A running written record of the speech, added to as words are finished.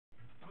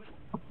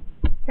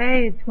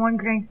Hey, it's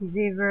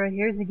OneCrankyZebra.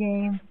 Here's a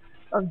game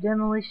of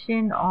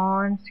Demolition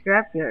on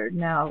Scrapyard.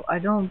 Now, I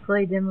don't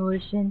play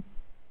Demolition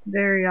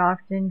very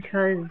often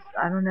because,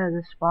 I don't know,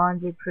 the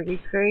spawns are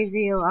pretty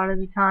crazy a lot of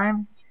the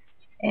time.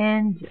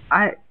 And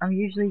I'm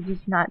usually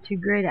just not too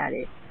great at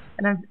it.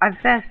 And I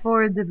fast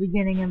forward the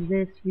beginning of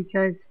this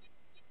because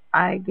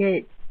I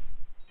get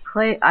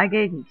I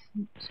get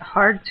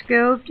hard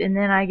scoped and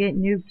then I get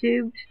noob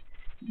tubed,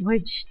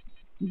 which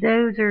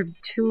those are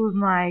two of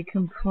my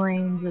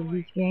complaints of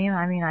this game.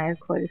 I mean, I have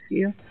quite a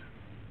few,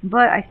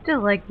 but I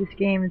still like this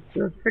game. It's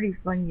a pretty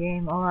fun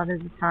game a lot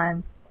of the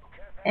time.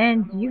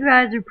 And you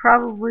guys are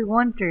probably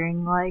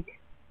wondering,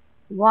 like,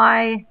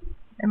 why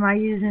am I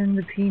using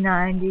the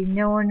P90?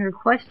 No one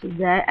requested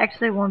that.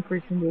 Actually, one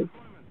person did,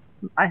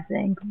 I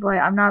think, but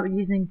I'm not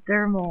using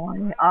thermal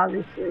on it,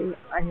 obviously.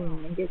 I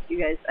mean, I guess you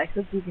guys, I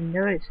hope you can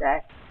notice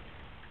that.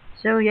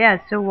 So yeah,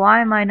 so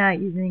why am I not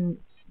using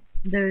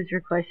those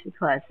requested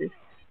classes?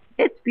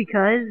 It's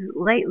because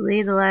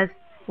lately, the last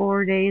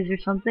 4 days or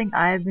something,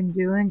 I have been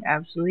doing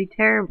absolutely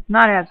terrible.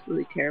 Not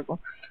absolutely terrible,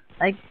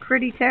 like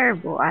pretty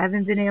terrible. I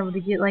haven't been able to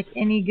get like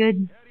any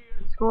good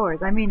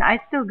scores. I mean, I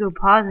still go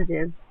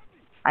positive.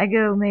 I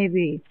go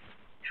maybe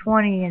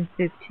 20 and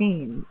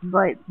 15,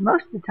 but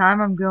most of the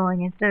time I'm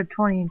going, instead of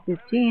 20 and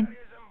 15,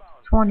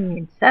 20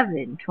 and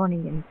 7, 20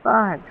 and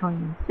 5, 20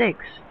 and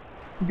 6.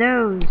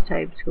 Those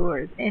type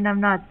scores. And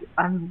I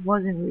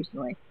wasn't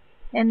recently.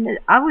 And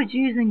I was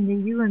using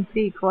the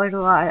UMP quite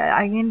a lot.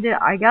 I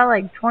got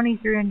like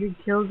 2,300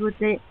 kills with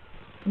it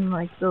in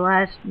like the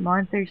last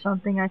month or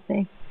something, I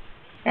think.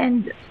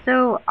 And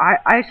so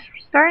I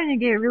started to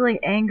get really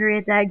angry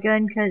at that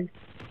gun because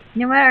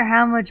no matter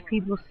how much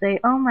people say,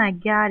 oh my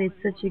god,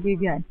 it's such a good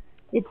gun,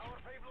 it's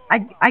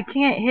I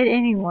can't hit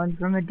anyone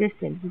from a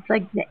distance. It's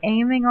like the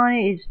aiming on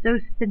it is so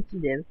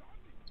sensitive.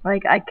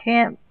 Like I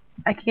can't,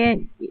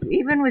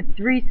 even with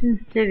 3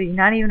 sensitivity,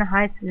 not even a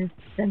high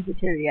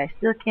sensitivity, I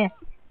still can't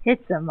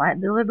hit them.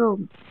 The little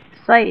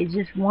sight is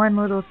just one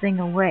little thing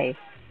away.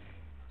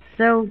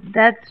 So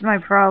that's my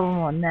problem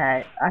on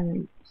that.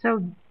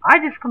 So I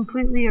just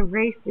completely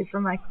erased it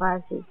from my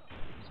classes.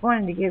 Just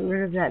wanted to get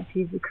rid of that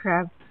piece of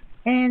crap.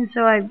 And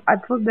so I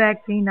put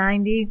back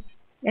P90.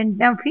 And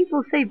now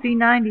people say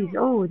P90 is,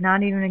 oh,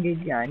 not even a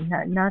good gun.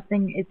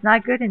 Nothing, it's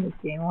not good in this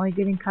game, only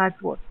good in COD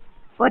 4.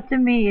 But to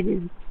me it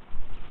is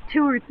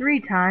 2 or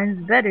 3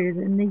 times better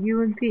than the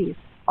UMP.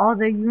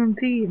 Although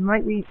UMP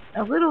might be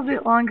a little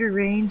bit longer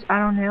range, I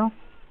don't know.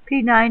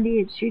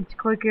 P90, it shoots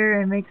quicker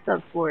and makes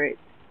up for it.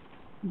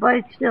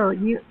 But still,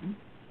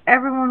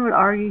 everyone would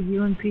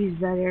argue UMP is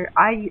better.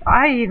 I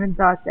even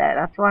thought that.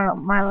 That's why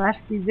my last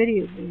few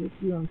videos were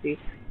with UMP.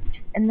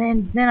 And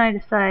then I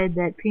decided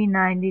that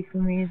P90 for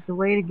me is the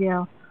way to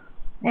go.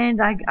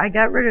 And I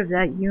got rid of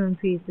that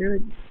UMP, threw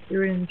it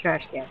in the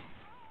trash can.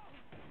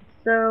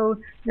 So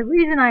the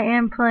reason I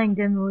am playing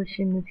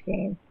Demolition this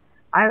game,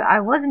 I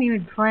wasn't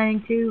even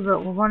planning to,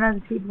 but one of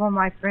the people on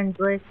my friends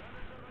list,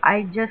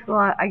 I just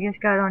got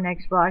on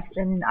Xbox,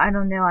 and I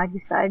don't know, I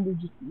decided to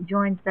just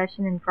join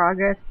session in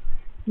progress.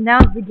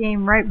 Now's the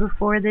game right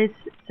before this,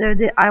 so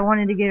that I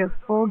wanted to get a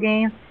full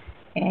game,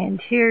 and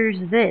here's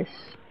this.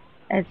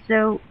 And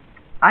so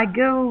I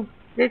go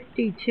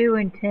 52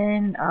 and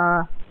 10,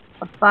 a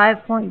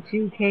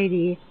 5.2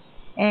 KD,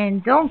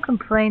 and don't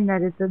complain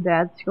that it's a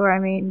bad score. I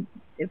mean,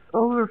 if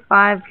over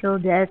 5 kill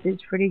death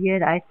is pretty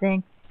good, I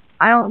think.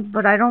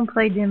 But I don't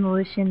play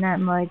Demolition that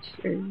much,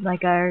 or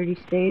like I already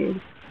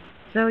stated.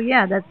 So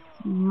yeah, that's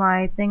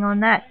my thing on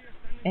that.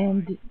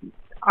 And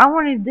I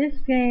wanted this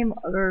game,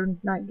 or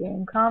not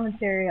game,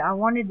 commentary, I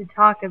wanted to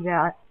talk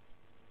about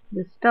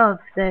the stuff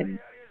that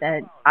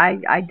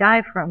I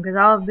die from, because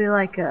I'll be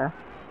like a,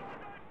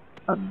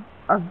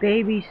 a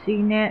baby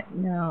CNET,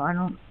 no, I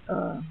don't,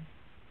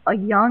 a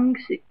young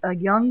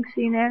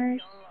CNETers,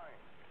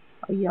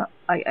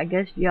 I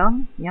guess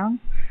young,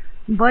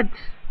 but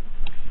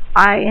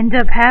I end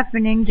up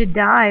happening to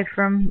die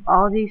from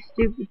all these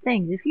stupid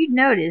things. If you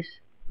notice,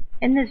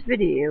 in this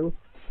video,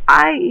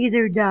 I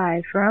either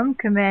die from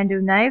Commando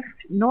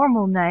Knifed,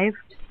 Normal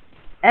Knifed,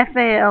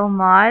 FAL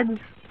mods,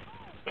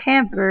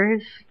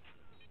 campers,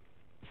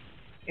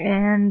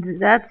 and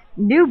that's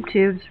noob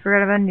tubes,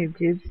 forgot about noob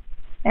tubes,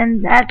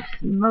 and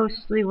that's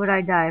mostly what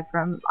I die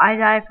from. I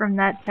die from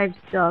that type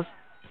of stuff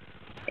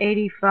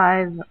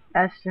 85%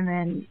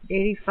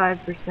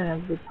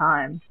 of the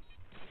time.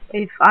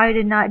 If I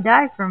did not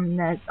die from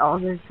that all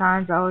those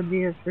times, I would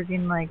be a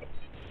freaking, like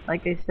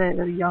I said,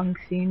 a young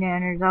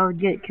C-nanners. I would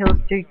get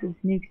Killstreaks and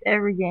sneaks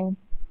every game.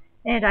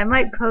 And I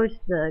might post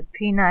the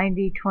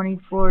P90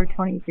 24,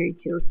 23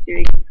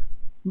 Killstreaks.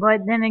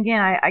 But then again,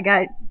 I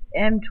got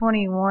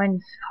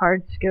M21's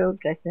hard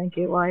scoped, I think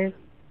it was,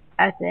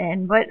 at the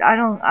end. But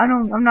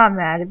I'm not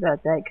mad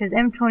about that, because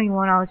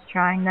M21 I was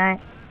trying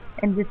that,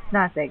 and it's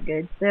not that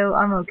good, so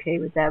I'm okay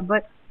with that.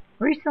 But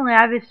recently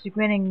I've just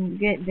been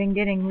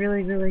getting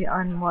really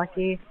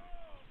unlucky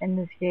in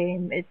this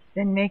game. It's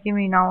been making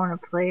me not want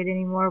to play it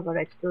anymore, but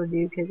I still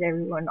do, because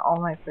all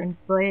my friends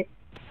play it.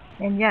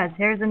 And yeah,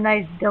 there's a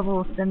nice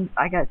double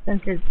I got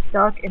semtex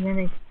stuck, and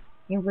then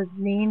he was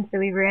mean, so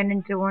he ran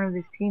into one of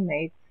his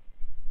teammates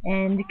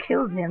and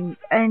killed him.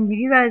 And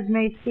you guys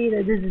may see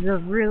that this is a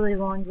really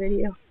long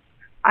video.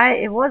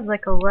 It was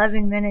like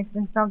 11 minutes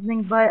and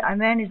something, but I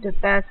managed to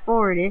fast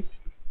forward it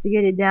to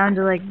get it down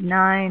to like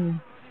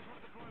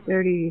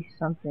 9:30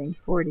 something,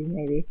 40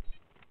 maybe.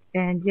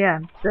 And yeah,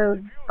 so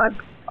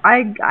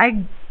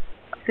I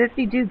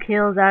 52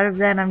 kills out of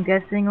that. I'm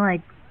guessing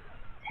like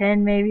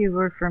 10 maybe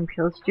were from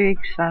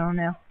Killstreaks. I don't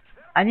know.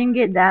 I didn't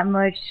get that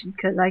much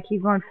because I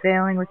keep on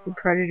failing with the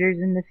predators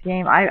in this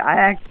game. I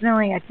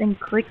accidentally, I think,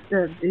 clicked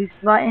the boost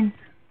button.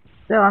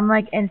 So I'm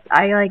like, and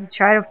I like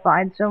try to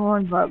find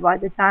someone, but by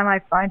the time I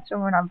find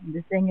someone,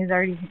 the thing has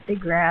already hit the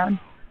ground.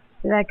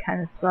 So that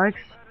kind of sucks.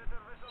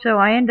 So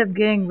I end up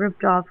getting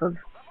ripped off of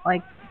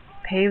like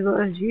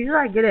Pavelows. Usually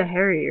I get a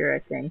Harrier, I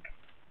think.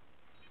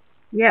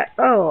 Yeah.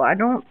 Oh, I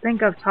don't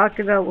think I've talked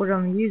about what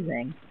I'm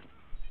using.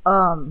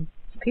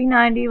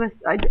 P90 was,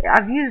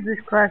 I've used this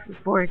class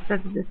before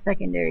except for the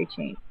secondary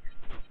chain.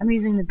 I'm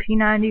using the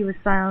P90 with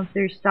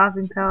silencer,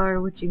 stopping power,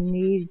 which you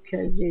need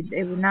because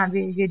it would not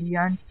be a good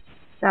gun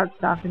without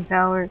stopping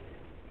power,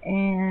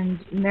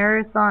 and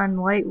marathon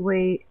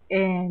lightweight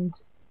and,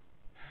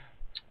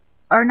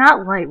 or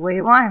not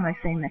lightweight, why am I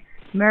saying that?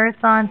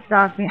 Marathon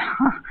stopping,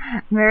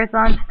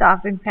 marathon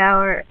stopping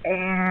power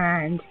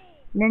and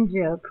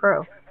Ninja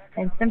Pro.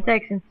 And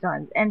semtex and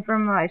stuns. And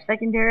from my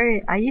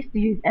secondary, I used to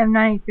use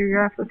M93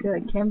 replica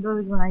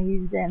Kimbos when I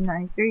used the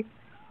M93,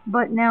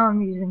 but now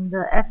I'm using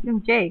the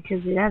FMJ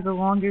because it has a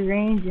longer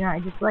range and I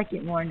just like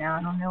it more now.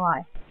 I don't know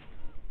why.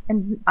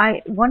 And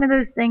one of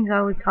those things I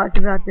always talked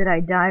about that I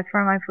die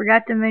from, I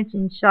forgot to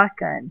mention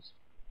shotguns.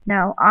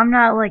 Now, I'm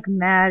not like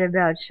mad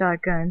about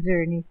shotguns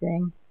or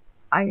anything.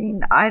 I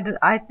mean,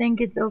 I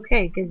think it's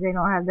okay because they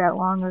don't have that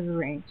long of a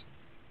range.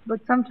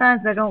 But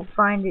sometimes I don't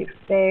find it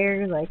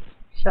fair, like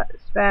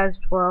Spaz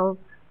 12.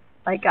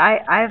 Like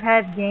I've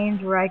had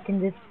games where I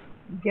can just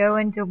go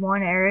into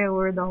one area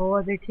where the whole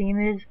other team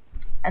is,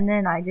 and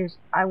then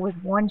with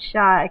one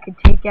shot I could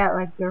take out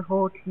like their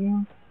whole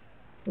team,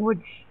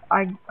 which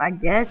I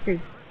guess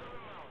is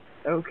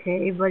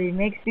okay, but it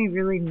makes me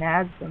really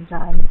mad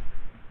sometimes.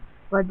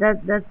 But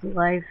that's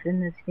life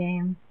in this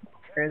game,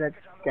 or that's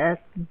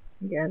death,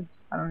 I guess.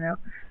 I don't know.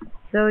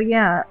 So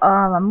yeah,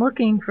 I'm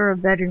looking for a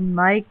better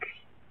mic.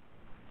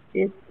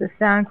 The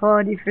sound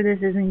quality for this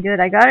isn't good.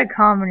 I got a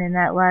comment in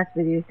that last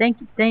video.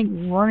 Let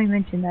me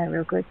mention that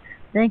real quick.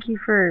 Thank you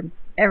for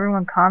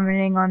everyone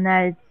commenting on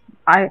that.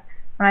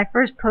 When I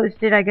first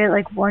posted, I get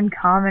like one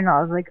comment.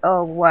 I was like,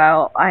 oh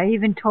wow. I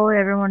even told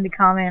everyone to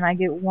comment, and I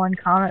get one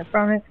comment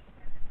from it.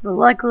 But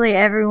luckily,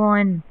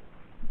 everyone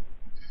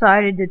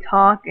decided to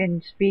talk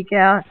and speak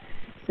out.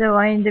 So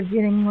I ended up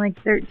getting like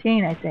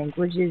 13, I think,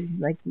 which is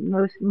like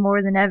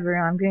more than ever.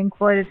 I'm getting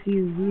quite a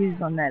few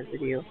views on that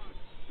video.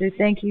 So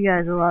thank you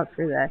guys a lot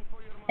for that.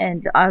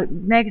 And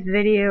next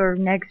video or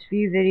next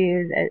few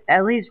videos,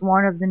 at least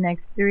one of the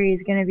next 3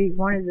 is going to be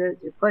one of those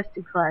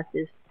requested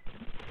classes.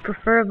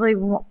 Preferably,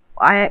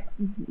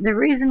 the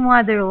reason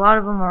why a lot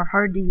of them are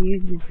hard to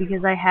use is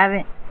because I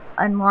haven't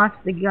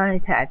unlocked the gun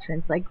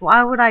attachments. Like,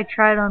 why would I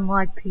try to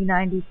unlock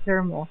P90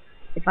 thermal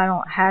if I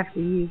don't have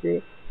to use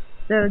it?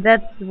 So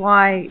that's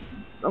why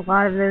a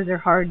lot of those are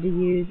hard to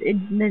use.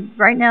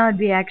 Right now it'd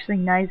be actually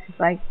nice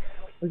if I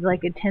was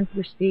like a 10th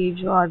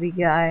prestige lobby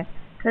guy,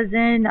 because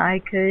then I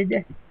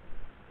could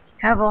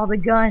have all the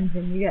guns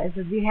and you guys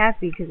would be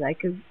happy because I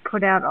could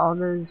put out all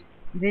those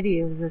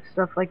videos of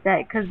stuff like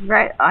that. Because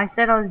I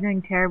said I was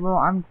doing terrible.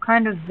 I'm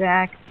kind of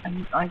back.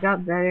 I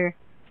got better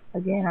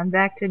again. I'm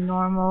back to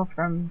normal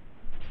from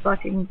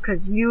fucking,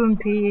 because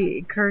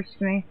UMP cursed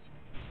me.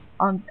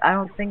 I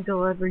don't think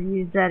they'll ever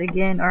use that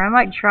again, or I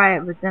might try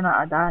it, but then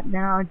I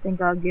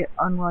think I'll get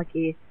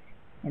unlucky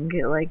and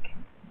get like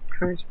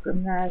cursed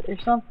from that or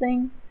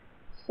something.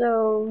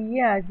 So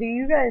yeah, do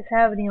you guys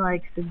have any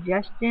like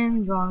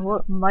suggestions on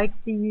what mic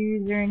to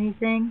use or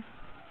anything?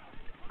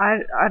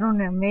 I don't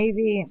know,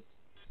 maybe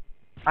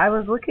I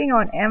was looking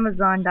on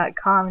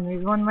Amazon.com and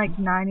there's one like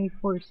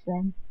 94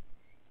 cents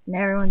and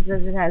everyone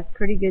says it has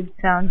pretty good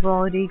sound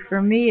quality.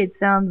 For me it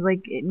sounds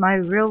like my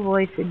real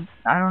voice,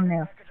 I don't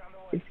know.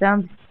 It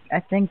sounds, I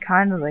think,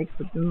 kind of like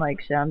what the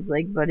mic sounds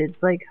like, but it's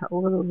like a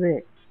little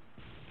bit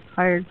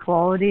higher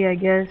quality, I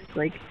guess.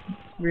 Like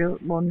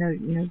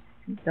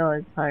no,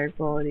 it's higher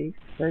quality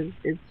because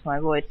it's my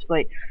voice.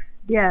 But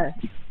yeah,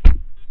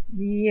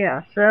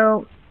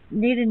 so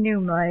need a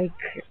new mic.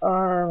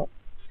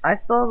 I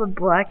saw the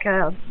Black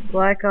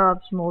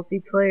Ops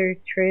multiplayer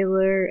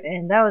trailer,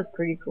 and that was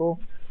pretty cool.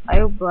 I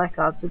hope Black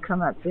Ops will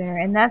come out sooner.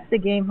 And that's the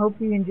game.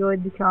 Hope you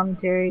enjoyed the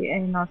commentary,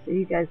 and I'll see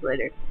you guys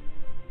later.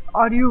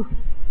 Adios.